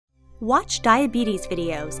Watch diabetes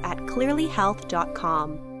videos at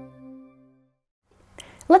clearlyhealth.com.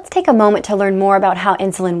 Let's take a moment to learn more about how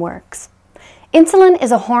insulin works. Insulin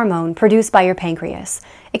is a hormone produced by your pancreas.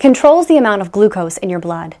 It controls the amount of glucose in your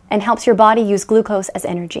blood and helps your body use glucose as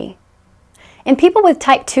energy. In people with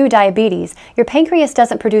type 2 diabetes, your pancreas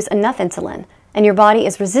doesn't produce enough insulin, and your body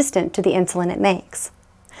is resistant to the insulin it makes.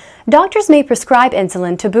 Doctors may prescribe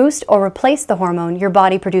insulin to boost or replace the hormone your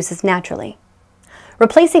body produces naturally.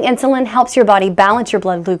 Replacing insulin helps your body balance your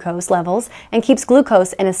blood glucose levels and keeps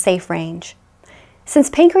glucose in a safe range. Since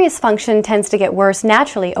pancreas function tends to get worse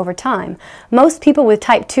naturally over time, most people with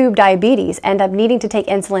type 2 diabetes end up needing to take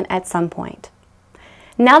insulin at some point.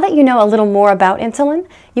 Now that you know a little more about insulin,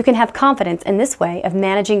 you can have confidence in this way of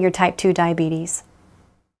managing your type 2 diabetes.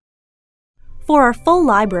 For our full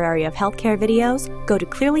library of healthcare videos, go to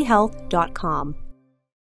clearlyhealth.com.